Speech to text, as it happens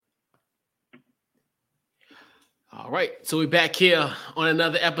All right, so we're back here on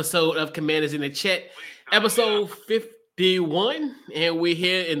another episode of Commanders in the Chat, episode 51, and we're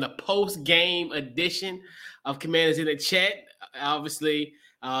here in the post-game edition of Commanders in the Chat. Obviously,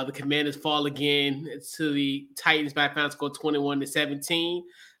 the Commanders fall again to the Titans by a final score 21-17,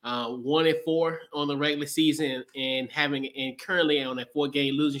 1-4 on the regular season, and currently on a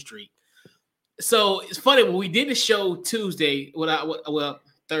 4-game losing streak. So it's funny when we did the show Tuesday,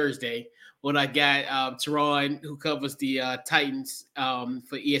 Thursday. When I got Teron, who covers the Titans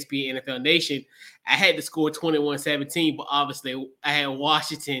for ESPN NFL Nation, I had to score 21-17, but obviously I had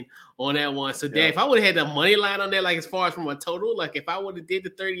Washington on that one. So, Dad, if I would have had the money line on that, like as far as from a total, like if I would have did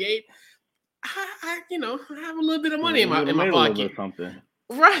the 38, I have a little bit of money in my pocket. Something.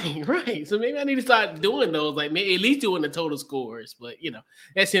 Right. So maybe I need to start doing those, like maybe at least doing the total scores. But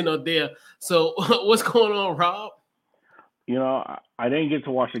that's here nor there. So what's going on, Rob? I didn't get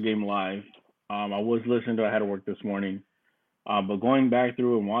to watch the game live. I was listening to it. I had to work this morning. But going back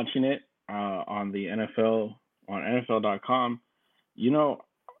through and watching it on the NFL, on NFL.com,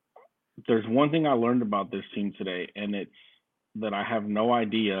 there's one thing I learned about this team today, and it's that I have no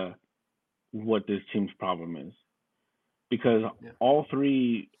idea what this team's problem is. Because all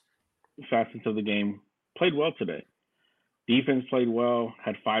three facets of the game played well today. Defense played well,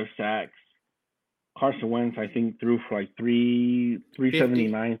 had 5 sacks. Carson Wentz, I think, threw for like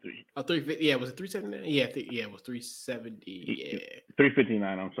 379. Yeah, was it 379? Yeah, it was 370. Yeah,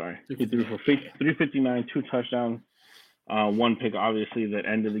 359. I'm sorry. He threw for 359, 2 touchdowns, 1 pick, obviously, that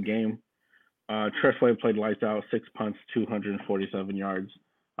ended the game. Tressway played lights out, 6 punts, 247 yards.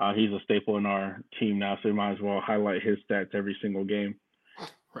 He's a staple in our team now, so we might as well highlight his stats every single game.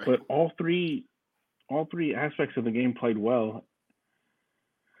 Right. But all three aspects of the game played well.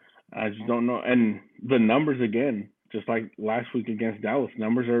 I just don't know. And the numbers, again, just like last week against Dallas,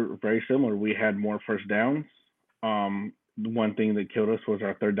 numbers are very similar. We had more first downs. One thing that killed us was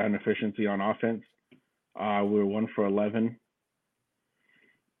our third down efficiency on offense. We were 1 for 11.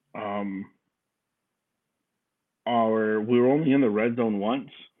 We were only in the red zone once,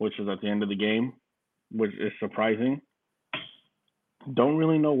 which is at the end of the game, which is surprising. Don't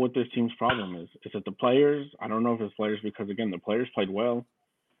really know what this team's problem is. Is it the players? I don't know if it's players because, again, the players played well.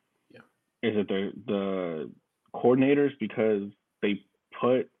 Is it the coordinators because they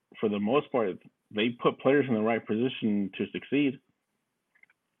put, for the most part, they put players in the right position to succeed?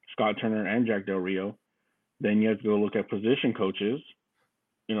 Scott Turner and Jack Del Rio. Then you have to go look at position coaches.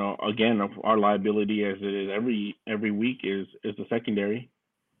 Again, our liability as it is every week is the secondary,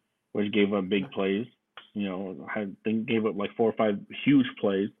 which gave up big plays. I think gave up like 4 or 5 huge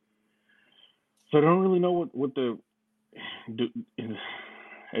plays. So I don't really know what the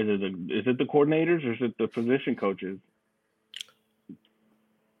is it the coordinators or is it the position coaches?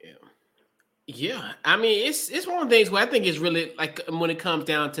 Yeah. I mean, it's one of the things where I think it's really like when it comes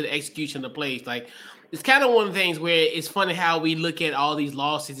down to the execution of the plays, like it's kind of one of the things where it's funny how we look at all these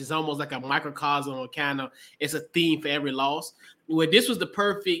losses. It's almost like a microcosm or it's a theme for every loss. Where this was the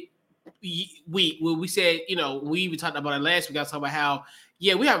perfect week where we said, we even talked about it last week. I was talking about how,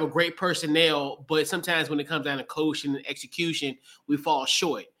 we have a great personnel, but sometimes when it comes down to coaching and execution, we fall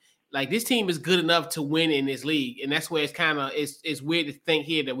short. Like this team is good enough to win in this league, and that's where it's weird to think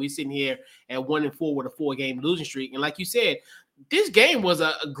here that we're sitting here at 1-4 with a 4-game losing streak. And like you said, this game was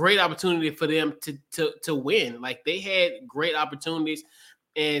a great opportunity for them to win. Like they had great opportunities,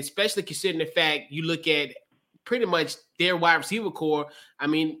 and especially considering the fact you look at pretty much their wide receiver core. I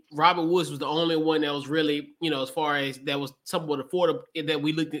mean, Robert Woods was the only one that was really, as far as that was somewhat affordable that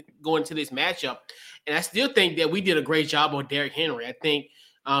we looked at going into this matchup. And I still think that we did a great job on Derrick Henry. I think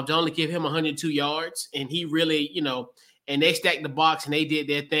to only give him 102 yards, and he really, and they stacked the box and they did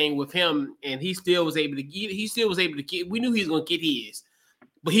their thing with him, and he still was able to get. We knew he was going to get his,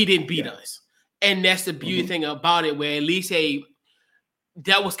 but he didn't beat us, and that's the beauty thing about it. Where at least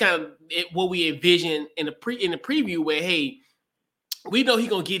that was kind of what we envisioned in the preview. Where we know he's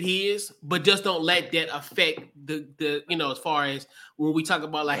gonna get his, but just don't let that affect the as far as when we talk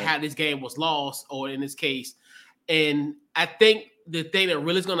about like how this game was lost, or in this case. And I think the thing that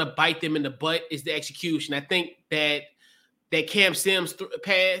really is going to bite them in the butt is the execution. I think that Cam Sims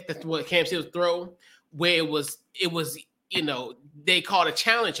pass, that's what Cam Sims throw, where it was, they called a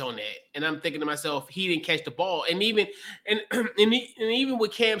challenge on that. And I'm thinking to myself, he didn't catch the ball. And even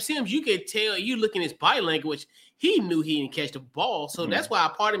with Cam Sims, you could tell, you look in his body language, he knew he didn't catch the ball. So that's why a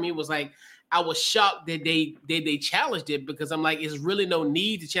part of me was like, I was shocked that they challenged it, because I'm like, there's really no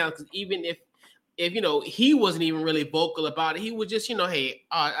need to challenge, because even if he wasn't even really vocal about it, he was just,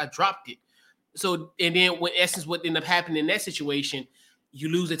 I dropped it. So, and then what ended up happening in that situation, you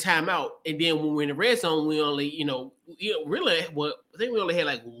lose a timeout, and then when we're in the red zone, we only, really, well, I think we only had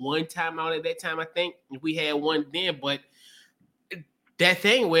like one timeout at that time. I think we had one then, but that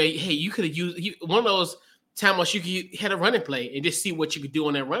thing where, hey, you could have used one of those timeouts, you had a running play and just see what you could do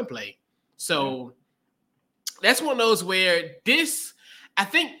on that run play. So that's one of those where this, I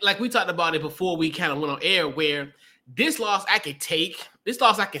think, like we talked about it before we kind of went on air, where this loss I could take, this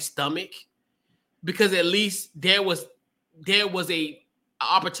loss I can stomach, because at least there was a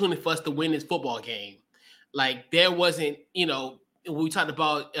opportunity for us to win this football game. Like there wasn't, we talked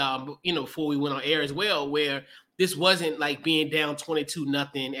about, before we went on air as well, where this wasn't like being down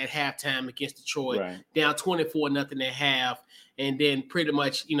 22-0 at halftime against Detroit, right, down 24-0 at half, and then pretty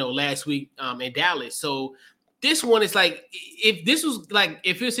much, last week in Dallas. So this one is like, if this was like,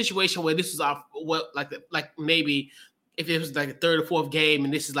 if it was a situation where this was our, maybe if it was like a third or fourth game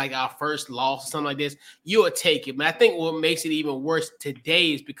and this is like our first loss or something like this, you would take it. But I think what makes it even worse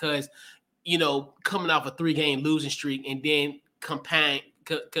today is because, coming off a 3-game losing streak and then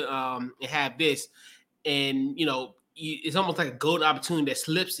have this, and, it's almost like a golden opportunity that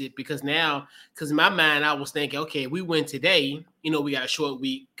slips it, because now, because in my mind, I was thinking, okay, we win today, we got a short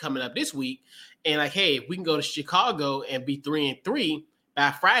week coming up this week. And like, hey, if we can go to Chicago and be 3-3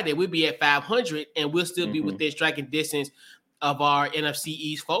 by Friday, we'll be at 500 and we'll still be within striking distance of our NFC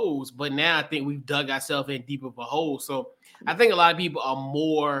East foes. But now I think we've dug ourselves in deep of a hole. So I think a lot of people are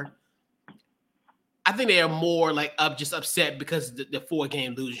more like just upset because of the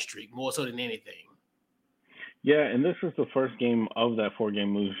 4-game losing streak, more so than anything. Yeah, and this is the first game of that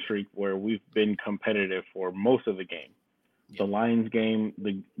 4-game losing streak where we've been competitive for most of the game. The Lions game,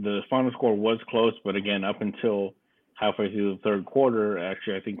 the final score was close, but again, up until halfway through the third quarter,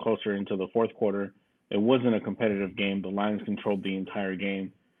 actually, I think closer into the fourth quarter, it wasn't a competitive game. The Lions controlled the entire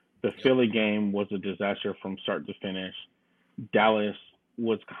game. The Philly game was a disaster from start to finish. Dallas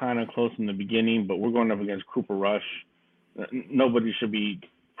was kind of close in the beginning, but we're going up against Cooper Rush. Nobody should be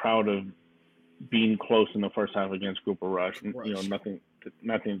proud of being close in the first half against Cooper Rush. Nothing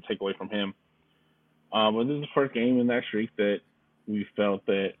to take away from him. But this is the first game in that streak that we felt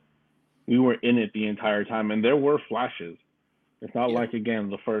that we were in it the entire time, and there were flashes. It's not like,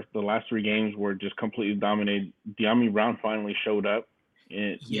 again, the last 3 games were just completely dominated. De'Ami Brown finally showed up,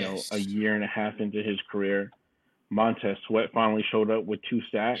 a year and a half into his career. Montez Sweat finally showed up with 2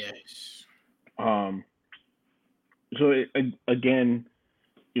 sacks. Again,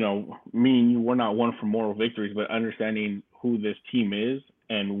 me and you, we're not one for moral victories, but understanding who this team is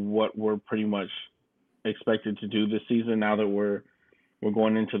and what we're pretty much expected to do this season, now that we're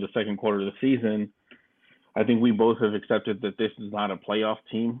going into the second quarter of the season, I think we both have accepted that this is not a playoff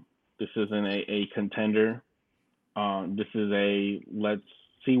team. This isn't a contender. This is let's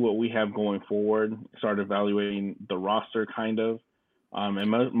see what we have going forward, start evaluating the roster kind of,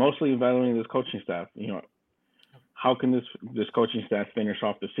 and mostly evaluating this coaching staff. How can this coaching staff finish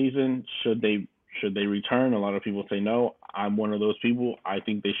off the season? Should they return? A lot of people say no. I'm one of those people. I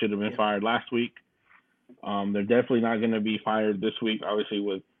think they should have been fired last week. They're definitely not going to be fired this week, obviously,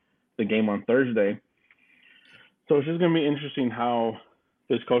 with the game on Thursday. So it's just going to be interesting how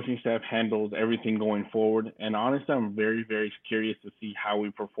this coaching staff handles everything going forward. And honestly, I'm very, very curious to see how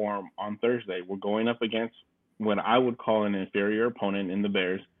we perform on Thursday. We're going up against what I would call an inferior opponent in the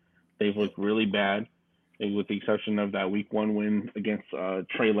Bears. They've looked really bad, with the exception of that Week 1 win against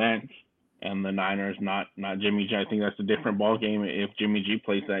Trey Lance and the Niners, not Jimmy G. I think that's a different ball game if Jimmy G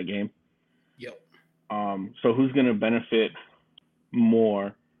plays that game. So who's going to benefit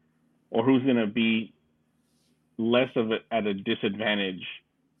more, or who's going to be less of it at a disadvantage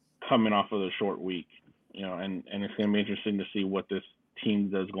coming off of the short week? And it's going to be interesting to see what this team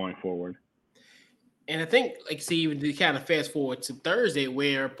does going forward. And I think, to kind of fast forward to Thursday,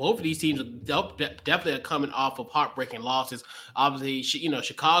 where both of these teams are definitely coming off of heartbreaking losses. Obviously,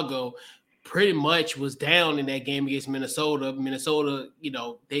 Chicago pretty much was down in that game against Minnesota. Minnesota,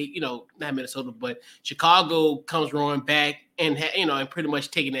 not Minnesota, but Chicago comes roaring back and pretty much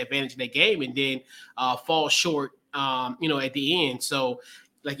taking advantage of that game, and then falls short, at the end. So,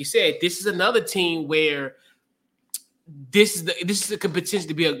 like you said, this is another team where this could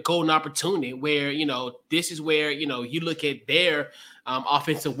potentially be a golden opportunity where, this is where, you look at their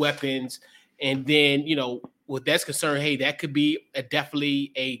offensive weapons, and then, with that's concerned, hey, that could be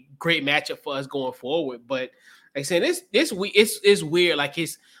definitely a great matchup for us going forward. But like I said, this week it's weird. Like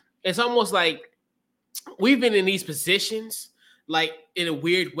it's almost like we've been in these positions like in a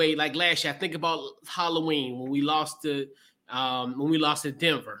weird way. Like last year, I think about Halloween when we lost to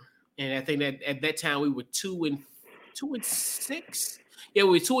Denver, and I think that at that time we were 2-6. Yeah, we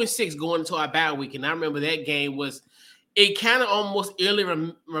were 2-6 going into our bye week, and I remember that game was it kind of almost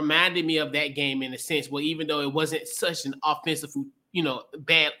eerily reminded me of that game in a sense. Well, even though it wasn't such an offensive,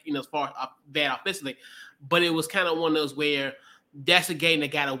 bad, as far as bad offensively, but it was kind of one of those where that's a game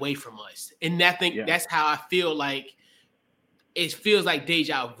that got away from us, and I think that's how I feel like. It feels like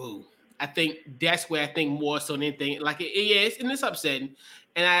deja vu. I think that's where I think more so than anything. Like it's upsetting,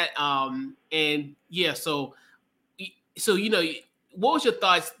 and what was your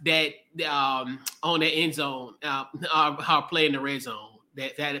thoughts that on the end zone, our play in the red zone,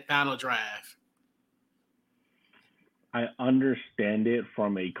 that final drive? I understand it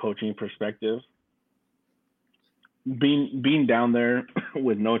from a coaching perspective. Being down there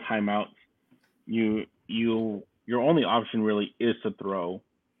with no timeouts, your only option really is to throw.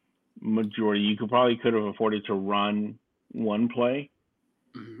 Majority, you could have afforded to run one play,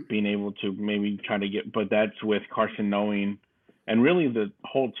 being able to maybe try to get, but that's with Carson knowing, and really the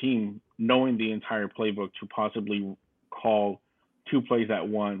whole team knowing the entire playbook to possibly call two plays at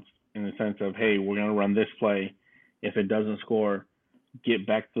once in the sense of, hey, we're going to run this play. If it doesn't score, get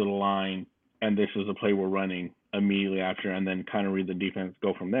back to the line, and this is the play we're running immediately after, and then kind of read the defense,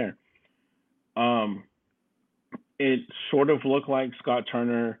 go from there. It sort of looked like Scott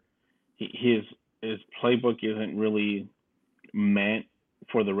Turner, his playbook isn't really meant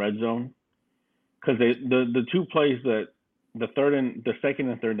for the red zone, because the two plays that the second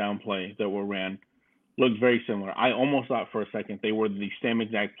and third down play that were ran looked very similar. I almost thought for a second they were the same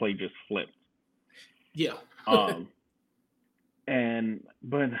exact play, just flipped. Yeah.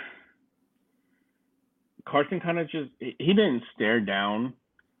 But Carson kind of he didn't stare down.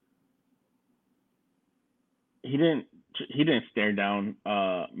 He didn't stare down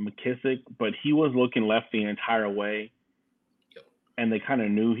McKissic, but he was looking left the entire way. Yep. And they kind of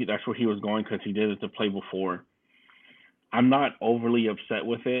knew that's where he was going because he did it the play before. I'm not overly upset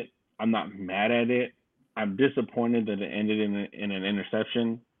with it. I'm not mad at it. I'm disappointed that it ended in an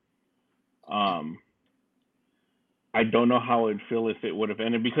interception. I don't know how it'd feel if it would have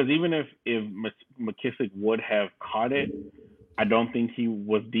ended, because even if McKissic would have caught it, I don't think he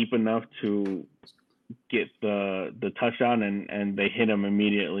was deep enough to get the touchdown, and they hit him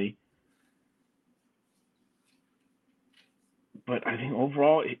immediately. But I think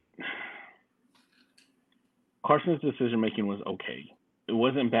overall, Carson's decision making was okay. It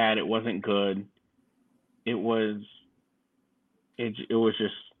wasn't bad. It wasn't good. It was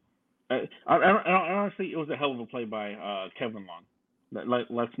just. Honestly, it was a hell of a play by Kevin Long.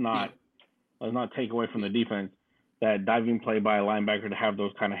 Let's not take away from the defense. That diving play by a linebacker to have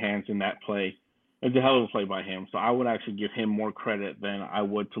those kind of hands in that play, it's a hell of a play by him. So I would actually give him more credit than I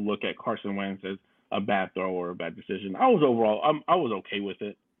would to look at Carson Wentz as a bad throw or a bad decision. I was okay with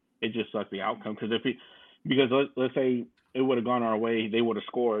it. It just sucked the outcome, because let's say it would have gone our way, they would have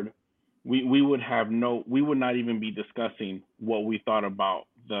scored. We would not even be discussing what we thought about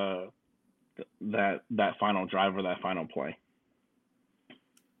that final drive or that final play.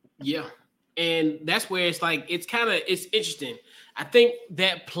 Yeah. And that's where it's interesting. I think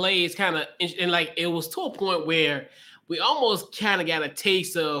that play is kind of, and like it was to a point where we almost kind of got a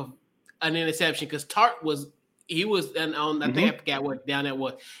taste of an interception, because Tart was on, I think I forgot what down that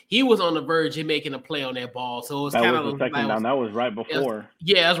was. He was on the verge of making a play on that ball. So it was kind of the second down. That was right before.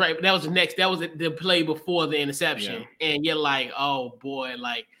 That was right. That was the next. That was the play before the interception. Yeah. And you're like, oh boy,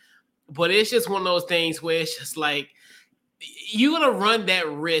 but it's just one of those things where it's just like, you're gonna run that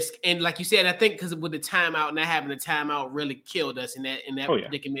risk, and like you said, I think because with the timeout, not having the timeout really killed us in that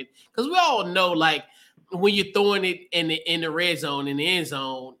predicament. Because we all know, like, when you're throwing it in the red zone, in the end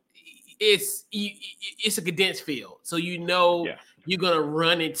zone, it's a condensed field, so you're gonna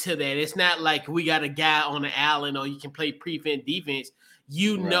run into that. It's not like we got a guy on the island, or you can play prevent defense.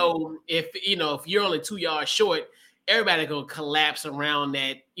 If you're only 2 yards short, everybody gonna collapse around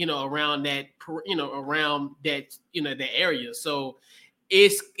that area. So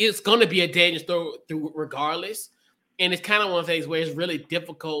it's gonna be a dangerous throw through regardless. And it's kind of one of the things where it's really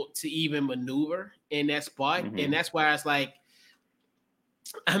difficult to even maneuver in that spot. Mm-hmm. And that's why it's like,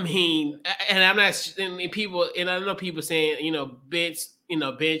 I mean, and I'm not, and I know people saying,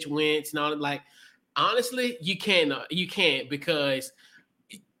 bench Wentz and all that. Like, honestly, you can't because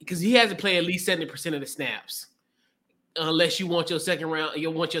he has to play at least 70% of the snaps. Unless you want your second round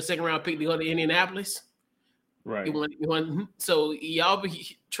pick to go to Indianapolis, right? So y'all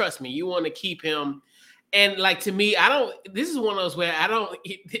trust me. You want to keep him, and like, to me, I don't. This is one of those where I don't.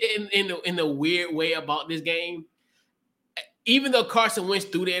 In the weird way about this game, even though Carson Wentz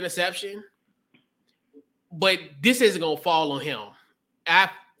threw the interception, but this isn't gonna fall on him. I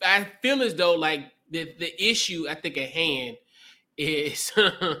feel as though like the issue I think at hand is,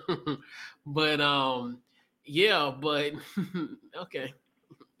 but Yeah, but okay.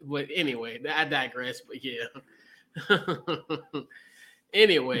 But anyway, I digress. But yeah.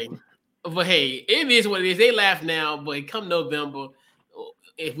 Anyway, but hey, it is what it is. They laugh now, but come November,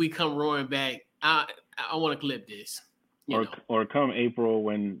 if we come roaring back, I want to clip this. You know Or come April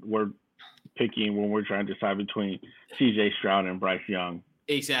when we're trying to decide between C.J. Stroud and Bryce Young.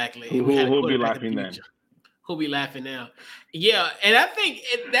 exactly. Who If we had a who'll be quarterback of the laughing then? future, who'll be laughing now? Yeah, and I think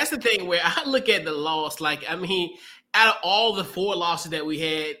that's the thing where I look at the loss. Like, I mean, out of all the 4 losses that we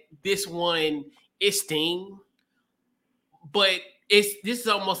had, this one it sting. But this is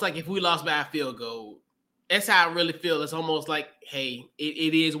almost like if we lost by a field goal. That's how I really feel. It's almost like, hey,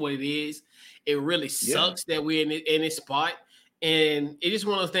 it is what it is. It really Yeah. sucks that we're in this spot, and it's just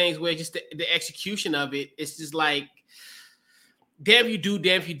one of those things where just the execution of it, it's just like, damn if you do,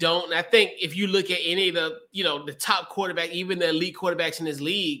 damn if you don't. And I think if you look at any of the top quarterback, even the elite quarterbacks in this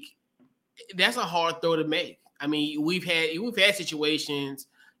league, that's a hard throw to make. I mean, we've had situations,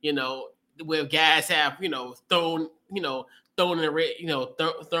 where guys have thrown in the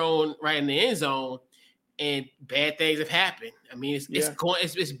thrown right in the end zone, and bad things have happened. I mean,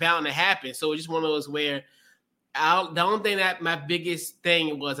 it's bound to happen. So it's just one of those where the only thing that my biggest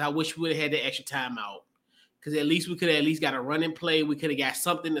thing was, I wish we would have had the extra timeout, because at least we could have at least got a running play. We could have got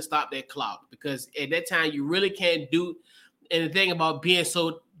something to stop that clock, because at that time you really can't do. And the thing about being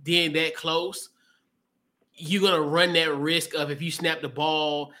that close, you're gonna run that risk of, if you snap the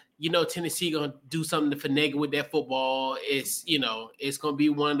ball, Tennessee gonna do something to finagle with that football. It's gonna be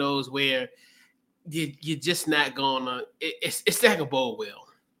one of those where you're just not gonna. It's not gonna bode well.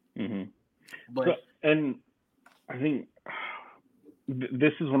 Mm-hmm. But and I think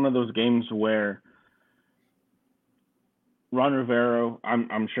this is one of those games where Ron Rivera,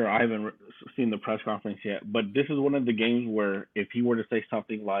 I'm sure I haven't seen the press conference yet, but this is one of the games where if he were to say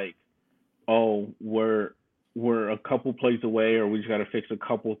something like, "Oh, we're a couple plays away, or we just got to fix a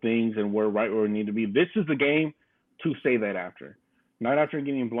couple things, and we're right where we need to be," this is the game to say that after. Not after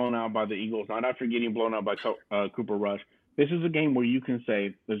getting blown out by the Eagles, not after getting blown out by Cooper Rush. This is a game where you can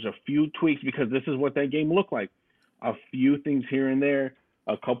say there's a few tweaks, because this is what that game looked like. A few things here and there,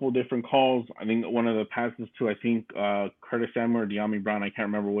 a couple different calls. I think one of the passes to, Curtis Samuel or Dyami Brown, I can't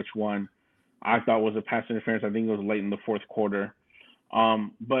remember which one, I thought was a pass interference. I think it was late in the fourth quarter.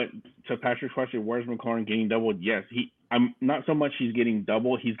 But to Patrick's question, where's McLaurin getting doubled? Yes, I'm not so much he's getting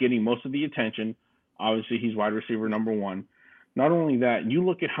doubled. He's getting most of the attention. Obviously, he's wide receiver number 1. Not only that, you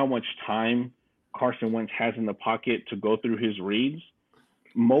look at how much time Carson Wentz has in the pocket to go through his reads.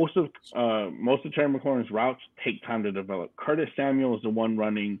 Most of Terry McLaurin's routes take time to develop. Curtis Samuel is the one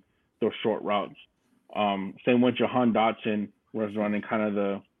running those short routes. Same with Jahan Dotson was running kind of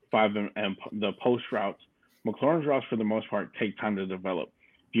the 5 and the post routes. McLaurin's routes, for the most part, take time to develop.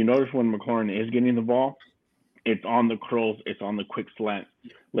 If you notice, when McLaurin is getting the ball, it's on the curls, it's on the quick slant,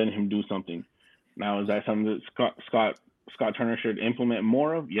 letting him do something. Now, is that something that Scott Turner should implement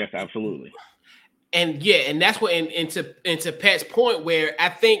more of? Yes, absolutely. And that's what, and to Pat's point, where I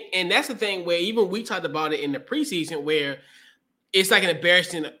think, and that's the thing where even we talked about it in the preseason, where it's like an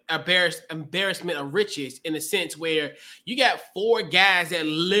embarrassment of riches, in a sense where you got 4 guys that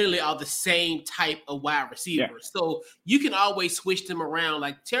literally are the same type of wide receiver. Yeah. So you can always switch them around.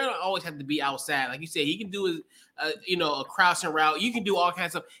 Like, Terry don't always have to be outside. Like you said, he can do a crossing route. You can do all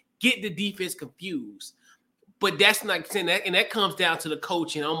kinds of stuff. Get the defense confused. But that's not saying that, and that comes down to the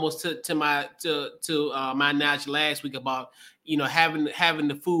coaching. Almost to my knowledge last week about having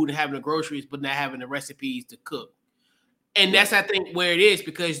the food and having the groceries, but not having the recipes to cook. And that's, I think, where it is,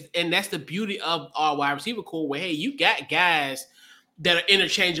 because that's the beauty of our wide receiver core, where, hey, you got guys that are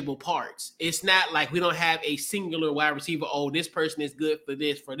interchangeable parts. It's not like we don't have a singular wide receiver. Oh, this person is good for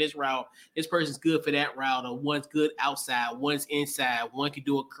this route. This person's good for that route. Or one's good outside, one's inside. One can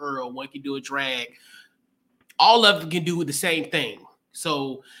do a curl, one can do a drag. All of them can do the same thing.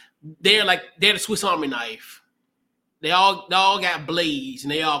 So they're the Swiss Army knife. They all got blades,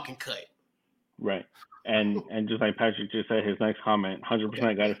 and they all can cut. Right. And just like Patrick just said, his next comment,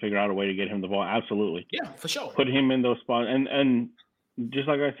 100% got to figure out a way to get him the ball. Absolutely. Yeah, for sure. Put him in those spots. And just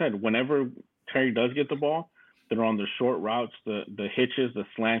like I said, whenever Terry does get the ball, they're on the short routes, the hitches, the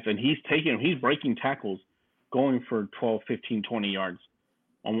slants, and he's breaking tackles, going for 12, 15, 20 yards.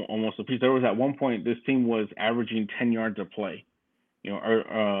 Almost a piece. There was at one point this team was averaging 10 yards a play,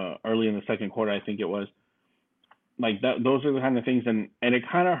 early in the second quarter, I think it was. Like that, those are the kind of things, and it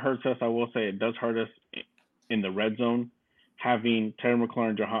kind of hurts us. I will say it does hurt us in the red zone, having Terry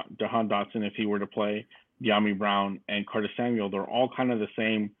McLaurin, Jahan Dotson, if he were to play, Dyami Brown, and Curtis Samuel. They're all kind of the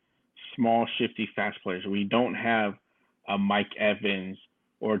same small, shifty, fast players. We don't have a Mike Evans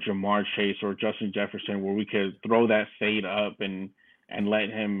or Jamar Chase or Justin Jefferson where we could throw that fade up and let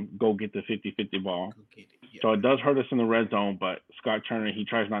him go get the 50-50 ball. Okay, yeah. So it does hurt us in the red zone, but Scott Turner, he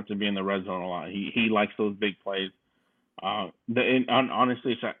tries not to be in the red zone a lot. He likes those big plays.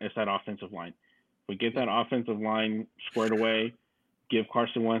 Honestly, it's that offensive line. If we get that offensive line squared away, give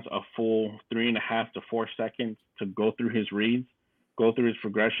Carson Wentz a full 3.5 to 4 seconds to go through his reads, go through his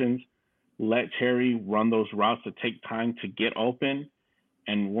progressions, let Terry run those routes that take time to get open,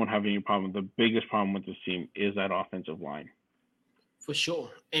 and won't have any problem. The biggest problem with this team is that offensive line. For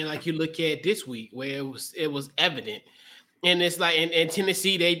sure. And like you look at this week where it was evident. And it's like in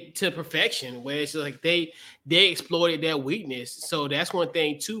Tennessee, they to perfection, where it's like they exploited their weakness. So that's one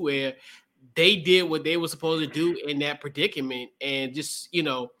thing too, where they did what they were supposed to do in that predicament. And just,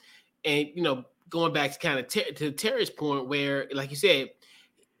 going back to kind of to Terry's point, where, like you said,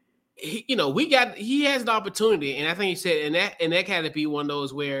 he has an opportunity, and I think he said, and that kind of be one of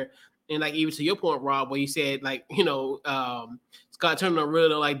those where, and like even to your point, Rob, where you said like Scott Turner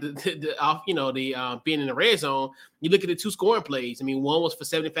really like the being in the red zone. You look at the two scoring plays. I mean, one was for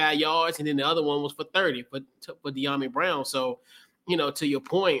 75 yards, and then the other one was for 30 for De'Ami Brown. So, to your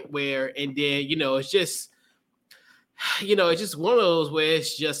point, where and then it's just one of those where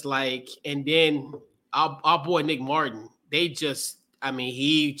it's just like, and then our boy Nick Martin, he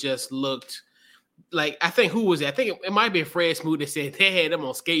just looked like, I think who was it? I think it might be Fred Smoot that said they had him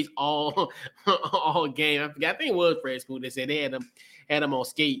on skates all game. I forgot. I think it was Fred Smoot that said they had him on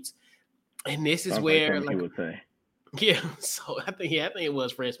skates. And this is where he would say. Yeah, so I think it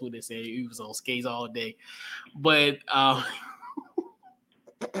was Fred Smoot that said he was on skates all day. But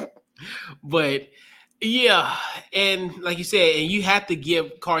but yeah, and like you said, and you have to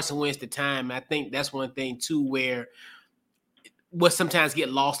give Carson Wentz the time. I think that's one thing too where what sometimes get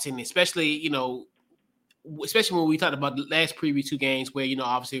lost in, especially when we talked about the last previous two games where,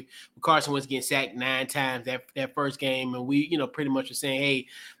 obviously Carson was getting sacked 9 times that first game. And we, pretty much were saying, hey,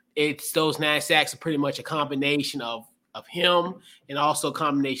 it's those 9 sacks are pretty much a combination of him and also a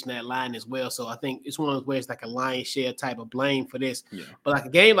combination of that line as well. So I think it's one of those where it's like a lion's share type of blame for this. Yeah. But like a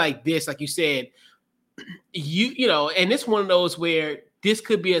game like this, like you said, and it's one of those where this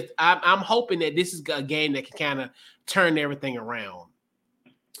could be I'm hoping that this is a game that can kind of turn everything around.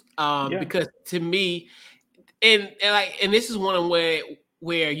 Because to me, and this is one of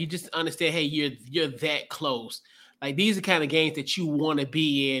where you just understand, hey, you're that close. Like, these are kind of games that you want to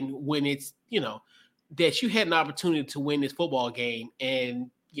be in when it's, that you had an opportunity to win this football game. And,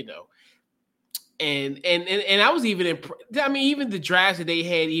 and I was even even the drives that they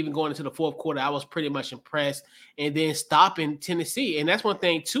had, even going into the fourth quarter, I was pretty much impressed. And then stopping Tennessee. And that's one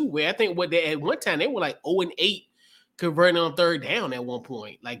thing too, where I think at one time they were like 0-8 converting on third down at one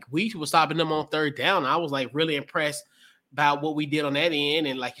point. Like, we were stopping them on third down. I was like really impressed by what we did on that end.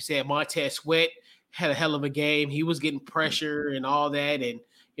 And like you said, Montez Sweat had a hell of a game. He was getting pressure and all that. And,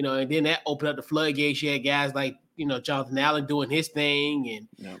 and then that opened up the floodgates. You had guys like, Jonathan Allen doing his thing.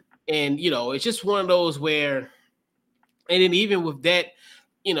 And it's just one of those where, and then even with that,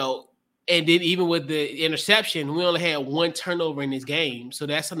 and then even with the interception, we only had 1 turnover in this game. So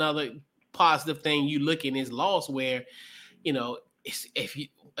that's another positive thing you look in his loss where, if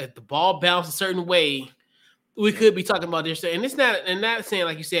the ball bounced a certain way, we could be talking about this. And it's not saying,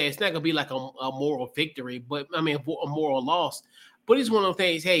 like you said, it's not going to be like a moral victory, but a moral loss. But it's one of those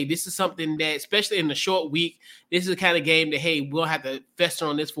things, hey, this is something that, especially in the short week, this is the kind of game that, hey, we'll have to fester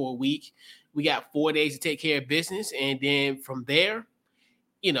on this for a week. We got 4 days to take care of business. And then from there,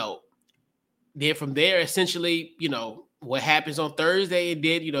 essentially, what happens on Thursday, and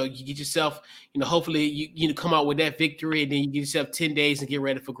then, you get yourself, hopefully you come out with that victory, and then you get yourself 10 days to get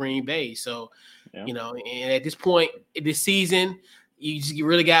ready for Green Bay. So, and at this point in this season, you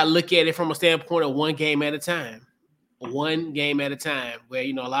really got to look at it from a standpoint of one game at a time. One game at a time, where,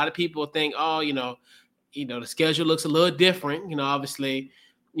 a lot of people think, oh, the schedule looks a little different, obviously,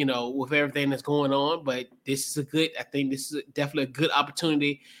 with everything that's going on. But this is I think this is definitely a good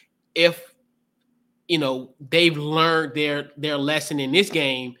opportunity if, they've learned their lesson in this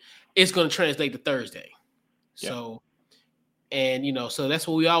game, it's going to translate to Thursday. Yeah. So, and, so that's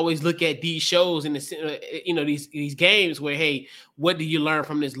what we always look at these shows and these games where, hey, what do you learn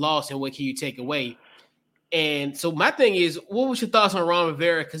from this loss and what can you take away? And so my thing is, what was your thoughts on Ron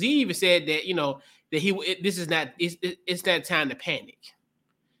Rivera? Because he even said that, it's not time to panic.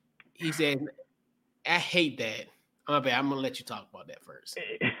 He said, I hate that. I'm going to let you talk about that first.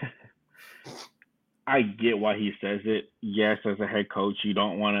 I get why he says it. Yes, as a head coach, you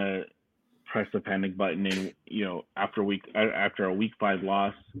don't want to press the panic button and, after a week 5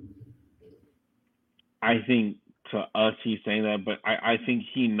 loss. I think to us he's saying that, but I think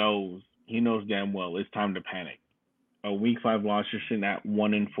he knows damn well it's time to panic. A week 5 loss, you're sitting at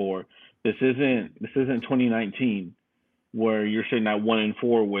 1-4. This isn't 2019 where you're sitting at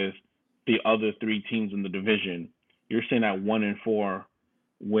 1-4 with the other 3 teams in the division. You're sitting at 1-4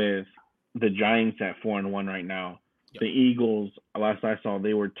 with the Giants at 4-1 right now. Yep. The Eagles, last I saw,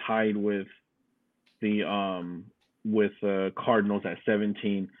 they were tied with the Cardinals at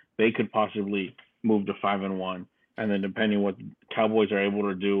 17. They could possibly move to 5-1, and then depending on what the Cowboys are able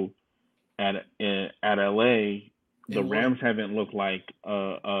to do at LA, the Rams haven't looked like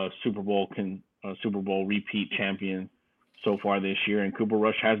a Super Bowl repeat champion so far this year, and Cooper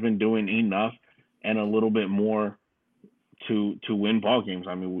Rush has been doing enough and a little bit more to win ball games.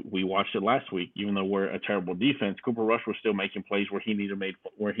 I mean, we watched it last week. Even though we're a terrible defense, Cooper Rush was still making plays where he needed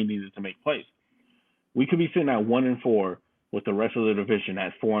to make plays. We could be sitting at 1-4 with the rest of the division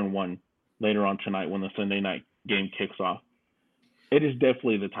at 4-1 later on tonight when the Sunday night game kicks off. It is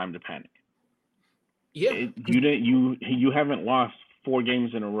definitely the time to panic. Yeah, you haven't lost 4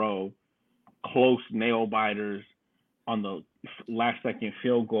 games in a row, close nail biters on the last second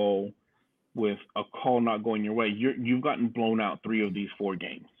field goal with a call not going your way. You've gotten blown out 3 of these 4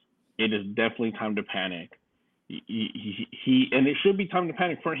 games. It is definitely time to panic. He and it should be time to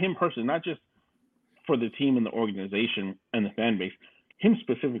panic for him personally, not just for the team and the organization and the fan base. Him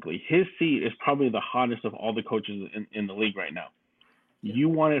specifically, his seat is probably the hottest of all the coaches in the league right now. Yeah. You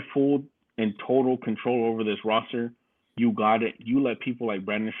wanted full and total control over this roster. You got it. You let people like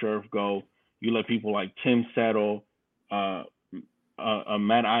Brandon Scherff go. You let people like Tim Settle, Matt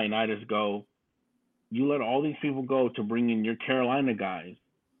Ioannidis go. You let all these people go to bring in your Carolina guys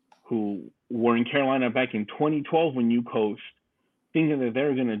who were in Carolina back in 2012 when you coached, thinking that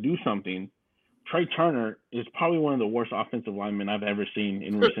they're going to do something. Trey Turner is probably one of the worst offensive linemen I've ever seen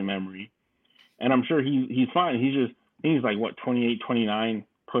in recent memory. And I'm sure he's fine. He's like, 28, 29,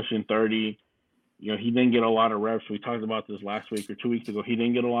 pushing 30. You know, he didn't get a lot of reps. We talked about this last week or 2 weeks ago. He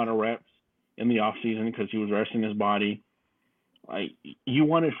didn't get a lot of reps in the offseason because he was resting his body. Like, you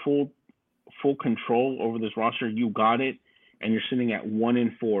wanted full control over this roster. You got it, and you're sitting at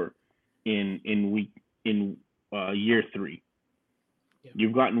 1-4 in year 3. Yeah.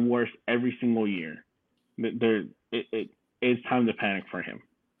 You've gotten worse every single year. It's time to panic for him.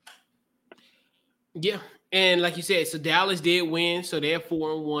 Yeah, and like you said, so Dallas did win, so they're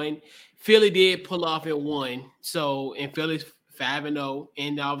 4-1. Philly did pull off at 1, so and Philly's 5-0,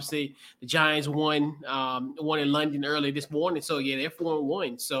 and obviously the Giants won in London early this morning. So yeah, they're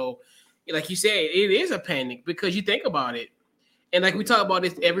 4-1. So like you said, it is a panic because you think about it, and like we talk about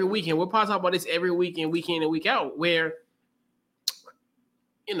this every weekend. We'll probably talk about this every weekend, week in and week out, where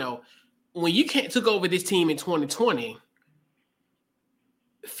when you took over this team in 2020,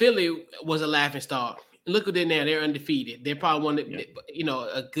 Philly was a laughing stock. Look at them now; they're undefeated. They're probably one of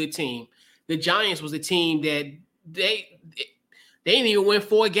a good team. The Giants was a team that they didn't even win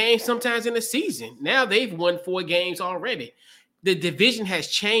 4 games sometimes in the season. Now they've won 4 games already. The division has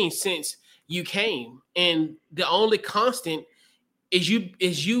changed since you came, and the only constant is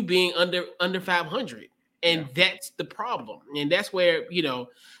you being under 500, and that's the problem. And that's where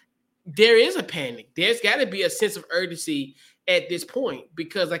there is a panic. There's got to be a sense of urgency at this point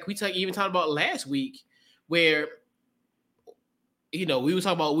because, like we even talked about last week, where we were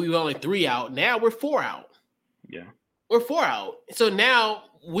talking about we were only 3 out. Now we're 4 out. Yeah. We're 4 out. So now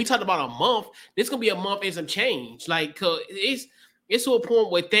we talked about a month. This is gonna be a month and some change. Like, cause it's to a point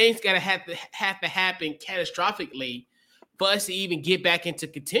where things gotta have to happen catastrophically for us to even get back into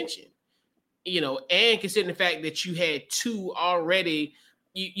contention. And considering the fact that you had 2 already,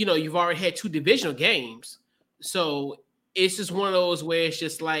 you've already had 2 divisional games. So it's just one of those where it's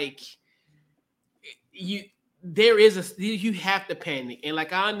just like you have to panic. And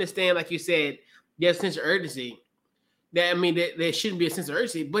like I understand, like you said, there's a sense of urgency. That there shouldn't be a sense of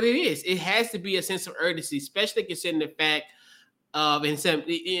urgency, but it is. It has to be a sense of urgency, especially considering the fact of and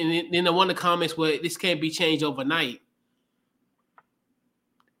then one of the comments where this can't be changed overnight.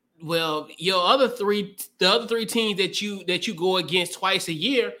 Well, the other 3 teams that you go against twice a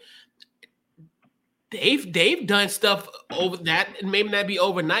year, they've done stuff over that, maybe not be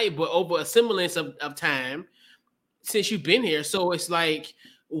overnight, but over a semblance of time since you've been here. So it's like,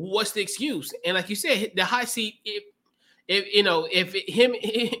 what's the excuse? And like you said, the hot seat. If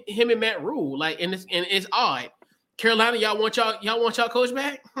him and Matt Rule, like, and it's odd. Carolina, y'all want y'all coach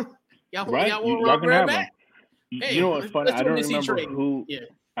back? y'all want Ron Rivera back? Hey, you know what's funny? I don't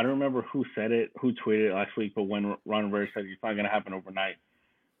remember who said it, who tweeted it last week. But when Ron Rivera said it's not going to happen overnight,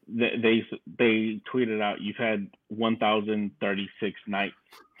 they tweeted out, "You've had 1,036 nights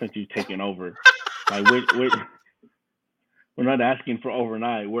since you've taken over." Like, We're not asking for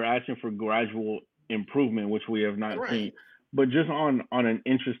overnight. We're asking for gradual improvement, which we have not Right. seen. But just on an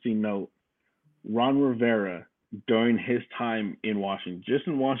interesting note, Ron Rivera during his time in Washington, just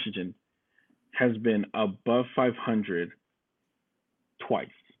in Washington, has been above 500 twice.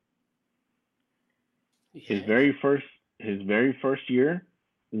 His Yeah. very first his very first year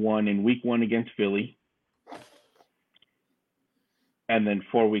won in week 1 against Philly, and then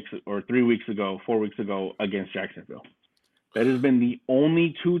 4 weeks ago against Jacksonville. That has been the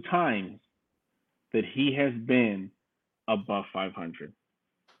only 2 times that he has been above 500.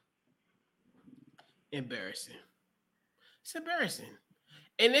 Embarrassing. It's embarrassing.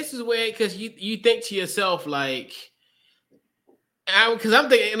 And this is where, because you think to yourself like, because I'm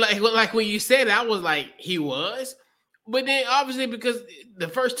thinking like when you said it, I was like he was, but then obviously because the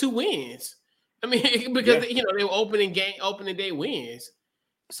first 2 wins, I mean because Yeah, they were opening day wins.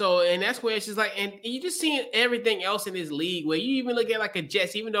 So and that's where it's just like, and you just seeing everything else in this league where you even look at like a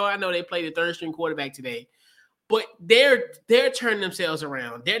Jets, even though I know they played the third string quarterback today, but they're turning themselves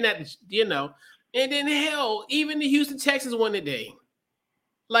around. They're not, and then hell, even the Houston Texans won today.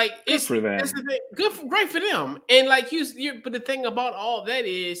 Like good for that's them. the thing. Great for them. And like but the thing about all that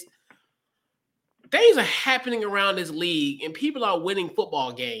is things are happening around this league, and people are winning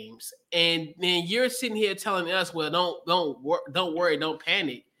football games. And then you're sitting here telling us, "Well, don't worry, don't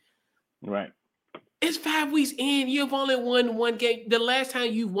panic." Right. It's 5 weeks in. You've only won one game. The last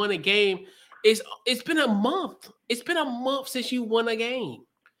time you won a game it's been a month. It's been a month since you won a game.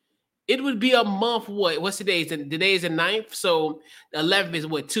 It would be a month. What's today? Today is the 9th. So the 11th is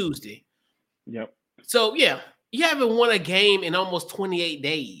what, Tuesday. Yep. So yeah, you haven't won a game in almost 28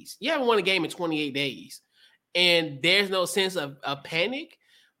 days. You haven't won a game in 28 days. And there's no sense of panic.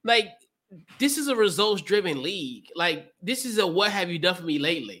 Like, this is a results-driven league. Like, this is a what have you done for me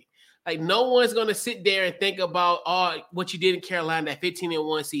lately? Like, no one's gonna sit there and think about what you did in Carolina, that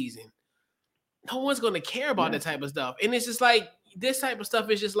 15-1 season. No one's gonna care about Yeah. that type of stuff. And it's just like this type of stuff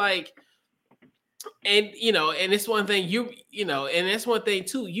is just like, and and it's one thing and that's one thing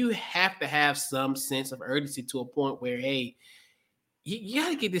too. You have to have some sense of urgency to a point where, hey, you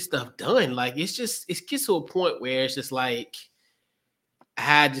gotta get this stuff done. Like it gets to a point where it's just like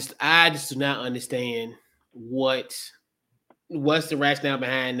I just do not understand what's the rationale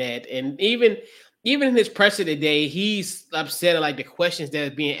behind that. And even in his presser today, he's upset at like the questions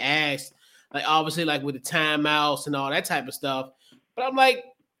that are being asked, like obviously like with the timeouts and all that type of stuff. But I'm like,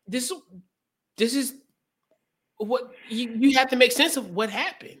 this is what you have to make sense of what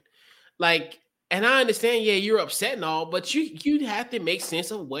happened. Like, and I understand, yeah, you're upset and all, but you have to make sense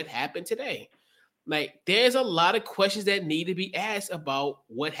of what happened today. Like, there's a lot of questions that need to be asked about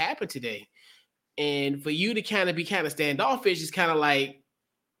what happened today. And for you to kind of standoffish is kind of like,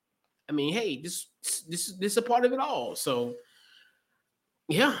 I mean, hey, this is a part of it all. So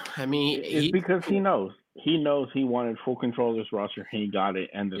yeah, I mean, It's because he knows. He knows he wanted full control of this roster. He got it,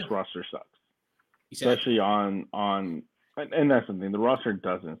 and this roster sucks. exactly. Especially on and that's the thing. The roster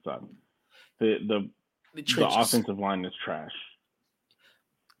doesn't suck. The offensive line is trash.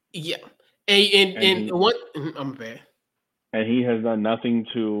 Yeah, and what I'm bad. And he has done nothing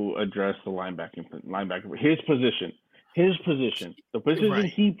to address the linebacker. His position, the position Right.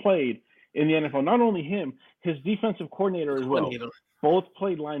 he played in the NFL. Not only him, his defensive coordinator as well. Both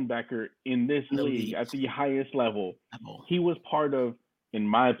played linebacker in this league at the highest level. He was part of, in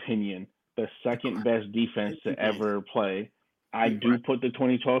my opinion, the second best defense to ever play. I do put the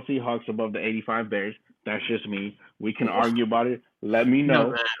 2012 Seahawks above the 85 Bears. That's just me. We can argue about it. Let me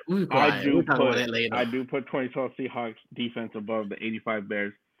know. I do put 2012 Seahawks defense above the 85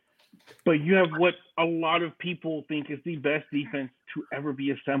 Bears. But you have what a lot of people think is the best defense to ever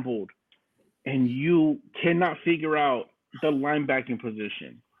be assembled. And you cannot figure out the linebacking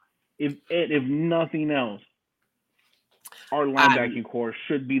position. If nothing else, our linebacking core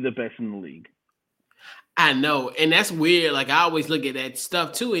should be the best in the league. I know, and that's weird. Like, I always look at that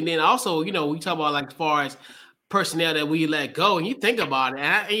stuff too, and then also, we talk about like as far as personnel that we let go, and you think about it.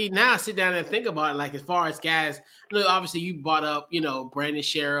 And now I sit down and think about it, like as far as guys. Obviously you brought up, Brandon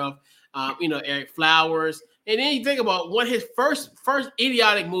Sheriff, Eric Flowers, and then you think about one of his first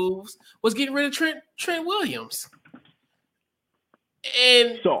idiotic moves was getting rid of Trent Williams.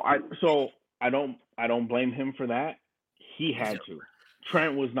 And so I don't blame him for that. He had to.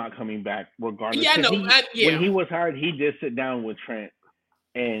 Trent was not coming back regardless. Yeah, I know. When he was hired, he did sit down with Trent,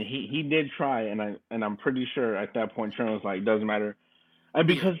 and he did try. And I'm pretty sure at that point Trent was like, "Doesn't matter," and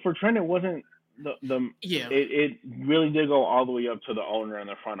because for Trent it wasn't it really did go all the way up to the owner and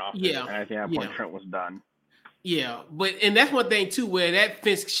the front office. Yeah, and I think at that point Trent was done. Yeah, and that's one thing too, where that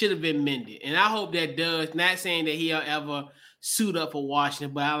fence should have been mended, and I hope that does. Not saying that he'll ever suit up for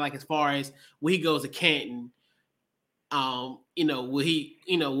Washington, but I like as far as when he goes to Canton, will he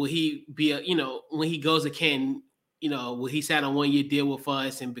be when he goes to Canton, will he sign a 1 year deal with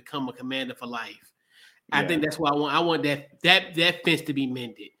us and become a commander for life? I think that's what I want. I want that fence to be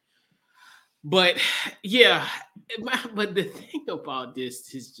mended. But yeah, but the thing about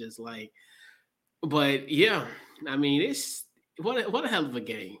this is just like, but yeah, I mean, it's what a hell of a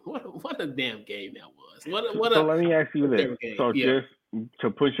game. What a damn game that was. So let me ask you this. Terrible game. So Yeah, just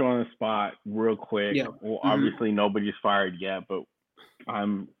to put you on the spot real quick, yeah. well, Mm-hmm. obviously nobody's fired yet, but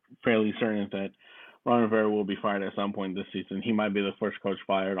I'm fairly certain that Ron Rivera will be fired at some point this season. He might be the first coach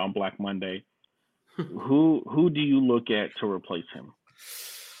fired on Black Monday. Who do you look at to replace him?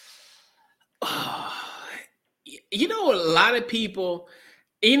 A lot of people.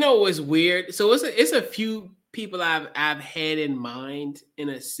 What's weird? So it's a few people I've had in mind in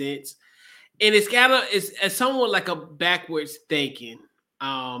a sense, and it's somewhat like a backwards thinking.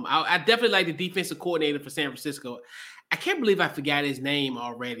 I definitely like the defensive coordinator for San Francisco. I can't believe I forgot his name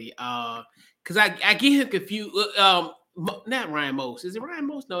already. Because I get him confused. Not Ryan Mose. Is it Ryan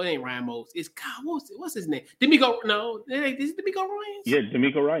Mose? No, it ain't Ryan Mose. It's God. What's his name? D'Amico? No, is it D'Amico Ryans? Yeah,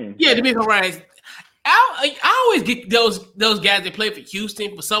 D'Amico Ryans. Yeah, D'Amico Ryans. I always get those guys that play for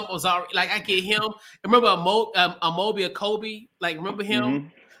Houston for some bizarre. Like I get him. Remember Amobi Kobe? Like remember him? Mm-hmm.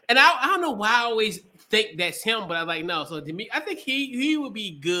 And I don't know why I always think that's him, but I'm like no. So to me, I think he would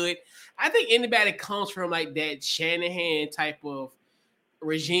be good. I think anybody comes from like that Shanahan type of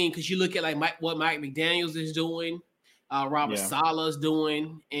regime because you look at like what Mike McDaniels is doing, Robert Saleh's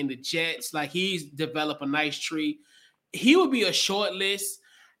doing, and the Jets. Like he's developed a nice tree. He would be a short list.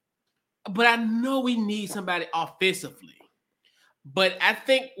 But I know we need somebody offensively. But I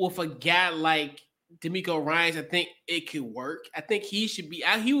think with a guy like D'Amico Ryans, I think it could work. I think he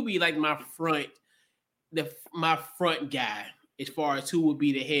would be like my front guy as far as who would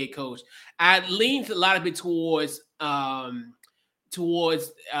be the head coach. I leaned a lot of it towards Eric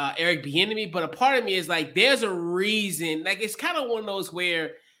Bieniemy, but a part of me is like, there's a reason. Like it's kind of one of those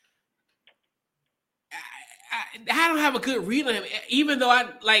where I don't have a good read on him, even though I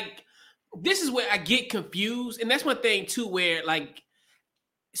like. This is where I get confused. And that's one thing too, where like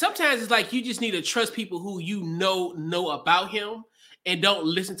sometimes it's like you just need to trust people who know about him and don't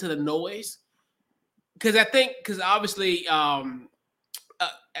listen to the noise. Because obviously I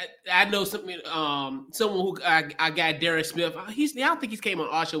know something someone who I got Darren Smith. I don't think he's came on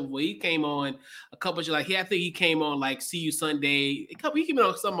our show before. He came on a couple of I think he came on like See You Sunday. He came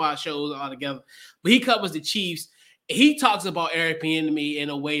on some of our shows all together. But he covers the Chiefs. He talks about Eric Bieniemy in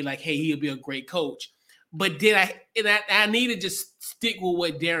a way like, hey, he'll be a great coach. But then I need to just stick with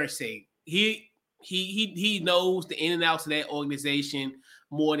what Darren said. He knows the in and outs of that organization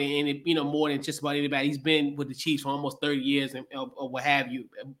more than just about anybody. He's been with the Chiefs for almost 30 years or what have you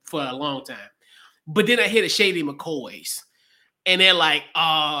for a long time. But then I hear the Shady McCoys. And they're like,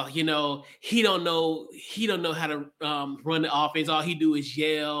 he don't know how to run the offense. All he do is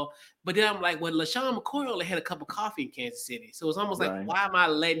yell. But then I'm like, well, LaShawn McCoy only had a cup of coffee in Kansas City. So it's almost like, why am I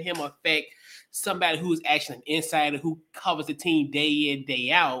letting him affect somebody who's actually an insider who covers the team day in, day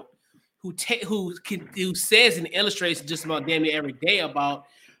out, who says and illustrates just about damn near every day about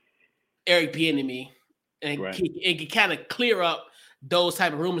Eric Bieniemy and can kind of clear up those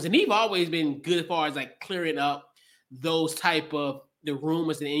type of rumors. And he's always been good as far as like clearing up those type of the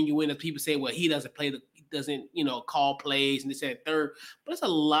rumors and innuendos. People say, well, he doesn't call plays and this and third. But there's a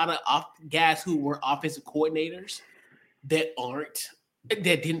lot of guys who were offensive coordinators that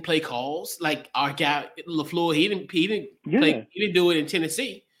didn't play calls. Like our guy LaFleur, he didn't do it in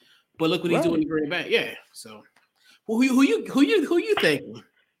Tennessee. But look what he's doing in Green Bay. Yeah. So who you thinking?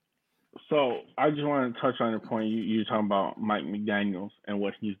 So I just want to touch on the point you're talking about Mike McDaniels and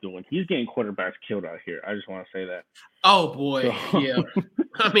what he's doing. He's getting quarterbacks killed out here. I just want to say that. Oh boy, yeah.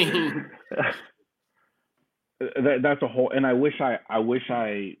 I mean, that's a whole. And I wish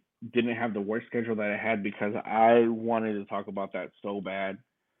I didn't have the work schedule that I had because I wanted to talk about that so bad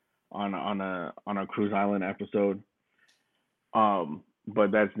on a Cruise Island episode.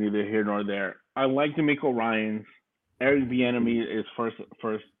 But that's neither here nor there. I like D'Amico Ryans. Eric Bieniemy is first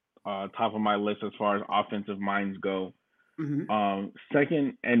top of my list as far as offensive minds go. Mm-hmm.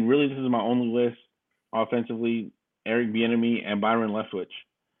 Second, and really this is my only list offensively, Eric Bieniemy and Byron Leftwich.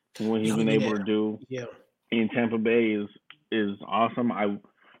 What he's been able to do in Tampa Bay is awesome.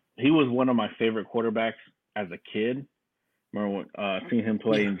 He was one of my favorite quarterbacks as a kid. Remember seeing him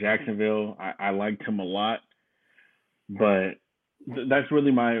play in Jacksonville. I liked him a lot. But That's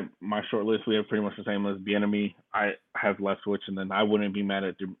really my short list. We have pretty much the same list. Bieniemy, I have Leftwich, and then I wouldn't be mad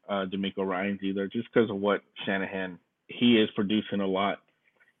at D'Amico Ryans either, just because of what Shanahan he is producing a lot.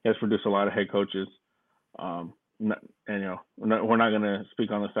 He has produced a lot of head coaches. And we're not going to speak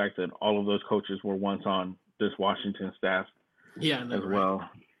on the fact that all of those coaches were once on this Washington staff Yeah, I know, as right? well,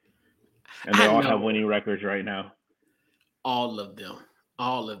 and they I all know have winning records right now. all of them,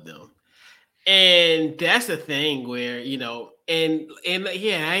 all of them. And that's the thing where, and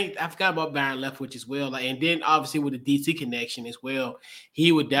yeah, I forgot about Byron Leftwich as well. Like, and then obviously with the DC connection as well,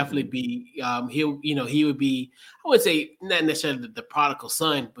 he would definitely be he would be, I would say not necessarily the prodigal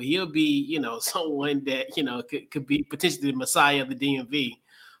son, but he'll be, someone that, could be potentially the messiah of the DMV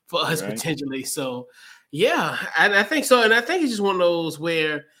for us Right. potentially. So yeah, and I think so. And I think it's just one of those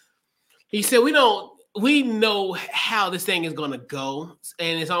where he said we know how this thing is going to go,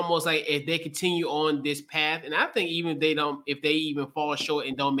 and it's almost like if they continue on this path, and I think even if they even fall short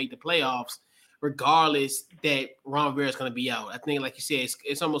and don't make the playoffs, regardless, that Ron Rivera is going to be out. I think, like you said,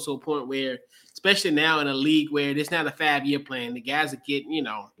 it's almost to a point where, especially now in a league where it's not a 5-year plan, the guys are getting,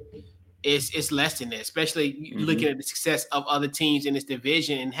 it's less than that, especially looking at the success of other teams in this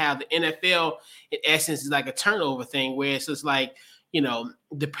division and how the NFL, in essence, is like a turnover thing where it's just like,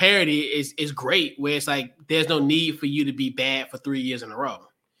 the parity is great, where it's like there's no need for you to be bad for 3 years in a row.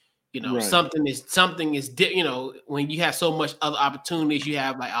 Right. Something is when you have so much other opportunities, you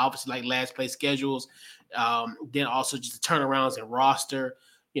have like obviously like last place schedules, then also just the turnarounds and roster,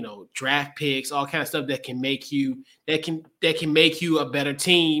 draft picks, all kind of stuff that can make you a better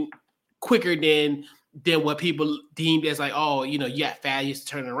team quicker than what people deemed as like, oh, you got 5 years to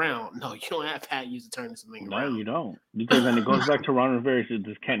turn it around. No, you don't have 5 years to turn this thing around. No, you don't. Because then it goes back to Ron Rivera.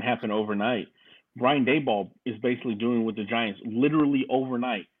 This can't happen overnight. Brian Daboll is basically doing with the Giants literally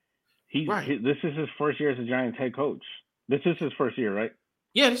overnight. This is his first year as a Giants head coach. This is his first year, right?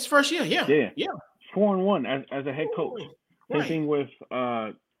 Yeah, this is first year. Yeah. 4-1 as a head coach. Right. Same thing with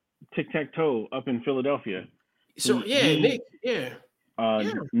Tic Tac Toe up in Philadelphia. So Nick.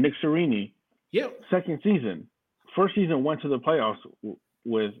 Nick Sirianni. Yep. Second season. First season went to the playoffs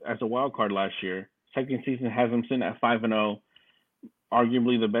as a wild card last year. Second season has them sitting at 5-0.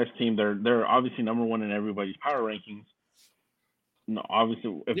 Arguably the best team. They're obviously number one in everybody's power rankings. No,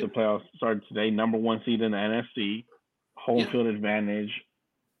 obviously, if the playoffs started today, number one seed in the NFC, home field advantage.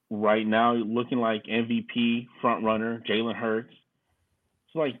 Right now, looking like MVP front runner Jalen Hurts.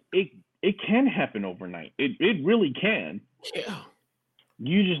 It's like it can happen overnight. It really can. Yeah.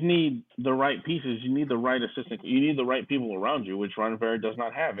 You just need the right pieces. You need the right assistant. You need the right people around you, which Ron Rivera does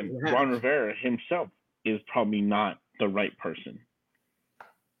not have. And Ron Rivera himself is probably not the right person.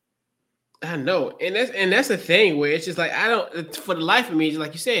 I know, and that's the thing where it's just like I don't. For the life of me, just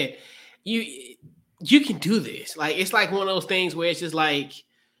like you said, you can do this. Like it's like one of those things where it's just like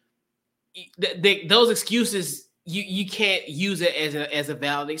those excuses. You can't use it as a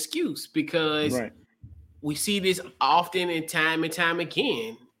valid excuse because we see this often and time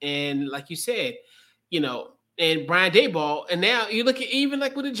again. And like you said, and Brian Daboll, and now you look at even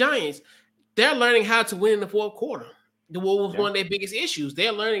like with the Giants, they're learning how to win in the fourth quarter. The war was one of their biggest issues.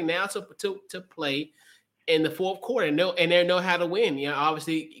 They're learning now to play in the fourth quarter and they know how to win.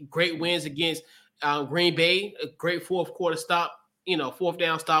 Obviously, great wins against Green Bay, a great fourth quarter stop, fourth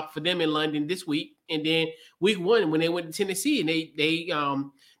down stop for them in London this week, and then week 1 when they went to Tennessee and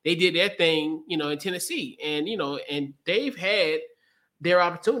they did their thing, in Tennessee, and and they've had their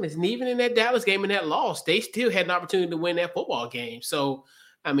opportunities, and even in that Dallas game and that loss, they still had an opportunity to win that football game. So,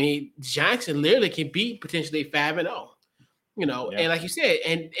 I mean, Jackson literally can be potentially 5-0. And like you said,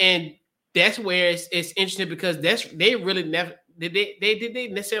 and that's where it's interesting because they really never they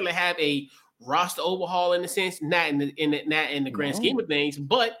necessarily have a roster overhaul in a sense, not in the grand scheme of things,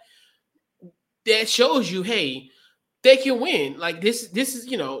 but that shows you, hey, they can win. Like this is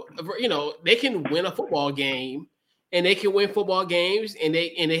they can win a football game, and they can win football games, and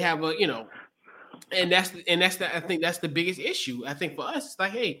they have a and that's I think that's the biggest issue. I think for us, it's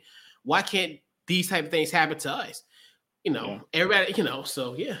like, hey, why can't these type of things happen to us? Everybody,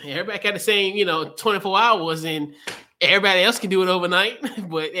 so everybody got the same, 24 hours and everybody else can do it overnight.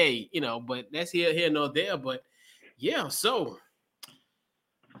 But hey, but that's here, no there. But yeah, so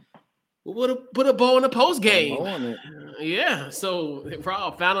we'll put a bow in the post game. Yeah. So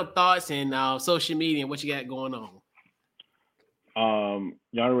Rob, final thoughts and social media and what you got going on.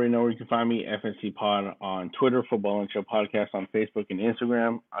 Y'all already know where you can find me, FNC Pod on Twitter, Football and Show Podcast on Facebook and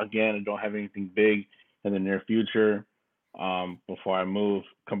Instagram. Again, I don't have anything big in the near future. Before I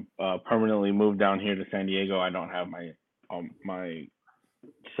permanently move down here to San Diego, I don't have my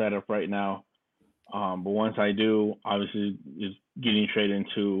setup right now. But once I do, obviously, is getting straight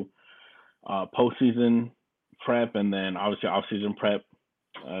into postseason prep, and then obviously off-season prep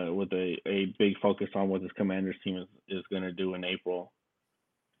with a big focus on what this Commanders team is going to do in April.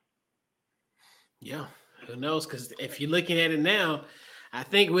 Yeah, who knows? Because if you're looking at it now, I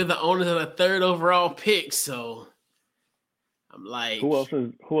think we're the owners of the 3rd overall pick. So I'm like, who else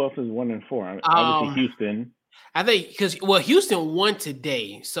is 1-4? I mean, obviously Houston. I think because Houston won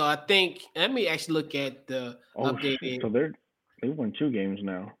today, so I think let me actually look at the updated. Shit. So they won 2 games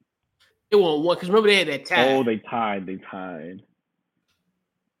now. They won 1 because remember they had that tie. Oh, they tied.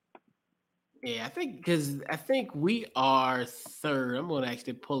 Yeah, I think we are 3rd. I'm going to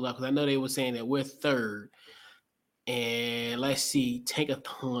actually pull it up because I know they were saying that we're 3rd. And let's see,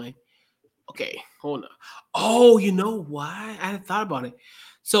 Tankathon. Okay, hold on. Oh, you know why? I hadn't thought about it.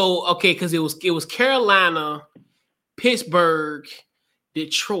 So, okay, because it was Carolina, Pittsburgh,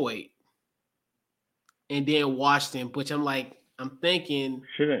 Detroit, and then Washington, which I'm thinking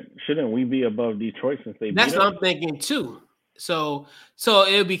shouldn't we be above Detroit since they that's beat what us? I'm thinking too. So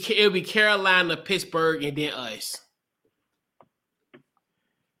it'll be Carolina, Pittsburgh, and then us.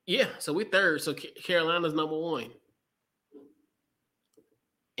 Yeah, so we're 3rd. So Carolina's number 1.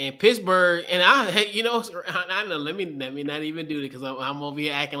 And Pittsburgh, and I know. Let me not even do it because I'm over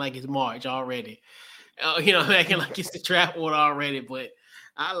here acting like it's March already. I'm acting like it's the draft order already. But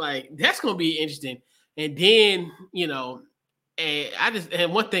that's gonna be interesting. And then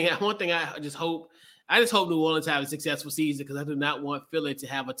and one thing I just hope New Orleans have a successful season because I do not want Philly to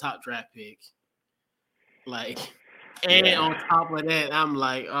have a top draft pick. On top of that, I'm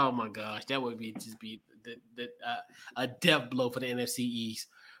like, oh my gosh, that would be a death blow for the NFC East.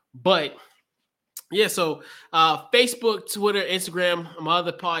 But yeah, so Facebook, Twitter, Instagram, my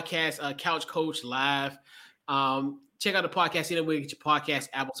other podcast, Couch Coach Live. Check out the podcast anywhere you get your podcast,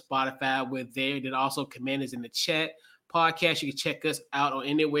 Apple, Spotify. We're there. Then also Commanders in the Chat podcast. You can check us out on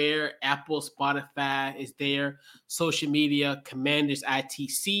anywhere. Apple, Spotify is there. Social media, Commanders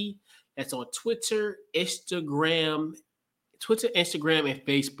ITC. That's on Twitter, Instagram, and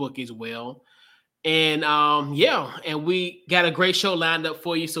Facebook as well. And and we got a great show lined up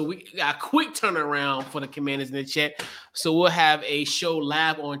for you. So we got a quick turnaround for the Commanders in the Chat. So we'll have a show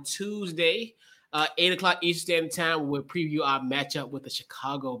live on Tuesday, 8:00 Eastern Standard Time. We'll preview our matchup with the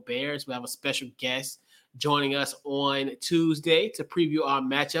Chicago Bears. We have a special guest joining us on Tuesday to preview our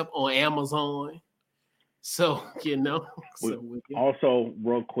matchup on Amazon. So, also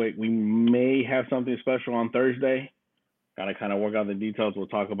real quick, we may have something special on Thursday. Got to kind of work out the details. We'll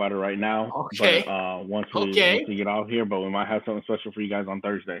talk about it right now. Okay. But once we get off here, but we might have something special for you guys on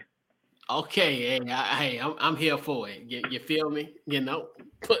Thursday. Okay. Hey, I'm here for it. You feel me?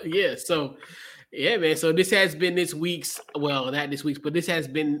 But yeah. So yeah, man. So this has been this week's. Well, not this week's, but this has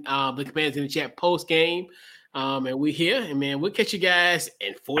been the Commanders in the Chat post game. And we're here, and man, we'll catch you guys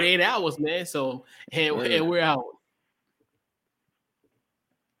in 48 hours, man. So and we're out.